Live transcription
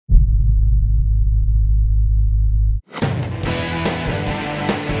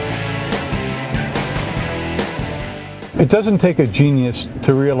It doesn't take a genius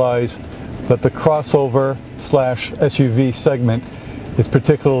to realize that the crossover slash SUV segment is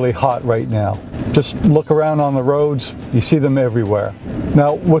particularly hot right now. Just look around on the roads, you see them everywhere.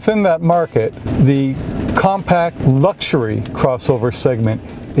 Now, within that market, the compact luxury crossover segment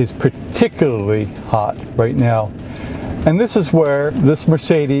is particularly hot right now. And this is where this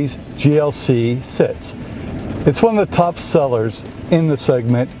Mercedes GLC sits. It's one of the top sellers in the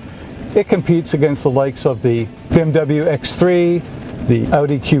segment. It competes against the likes of the BMW X3, the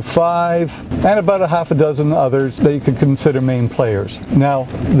Audi Q5, and about a half a dozen others that you could consider main players. Now,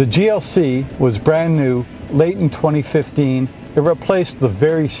 the GLC was brand new late in 2015. It replaced the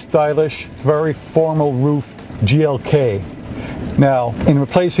very stylish, very formal roofed GLK. Now, in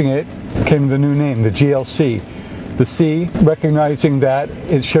replacing it came the new name, the GLC. The C, recognizing that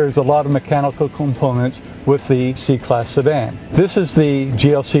it shares a lot of mechanical components with the C-Class sedan. This is the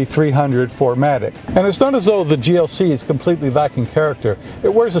GLC300 4MATIC. And it's not as though the GLC is completely lacking character.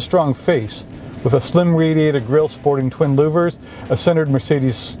 It wears a strong face, with a slim radiated grille sporting twin louvers, a centered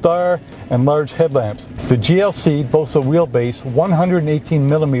Mercedes star, and large headlamps. The GLC boasts a wheelbase 118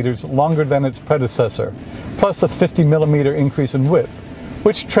 millimeters longer than its predecessor, plus a 50 millimeter increase in width,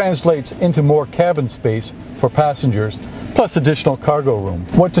 which translates into more cabin space for passengers, plus additional cargo room.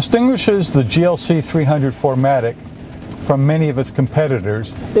 What distinguishes the GLC300 4MATIC from many of its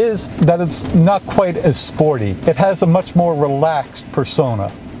competitors is that it's not quite as sporty. It has a much more relaxed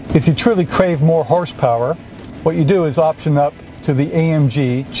persona. If you truly crave more horsepower, what you do is option up to the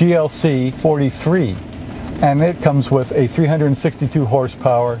AMG GLC43, and it comes with a 362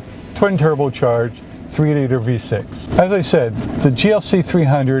 horsepower, twin turbocharged, 3-liter V6. As I said, the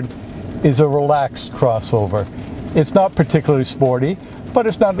GLC300 is a relaxed crossover. It's not particularly sporty, but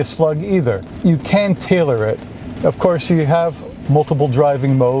it's not a slug either. You can tailor it. Of course, you have multiple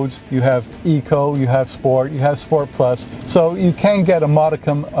driving modes. You have Eco, you have Sport, you have Sport Plus, so you can get a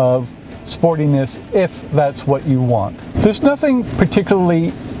modicum of sportiness if that's what you want. There's nothing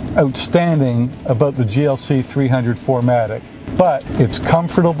particularly outstanding about the GLC300 4MATIC. But it's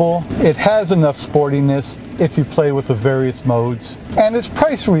comfortable, it has enough sportiness if you play with the various modes, and it's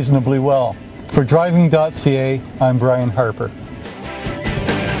priced reasonably well. For Driving.ca, I'm Brian Harper.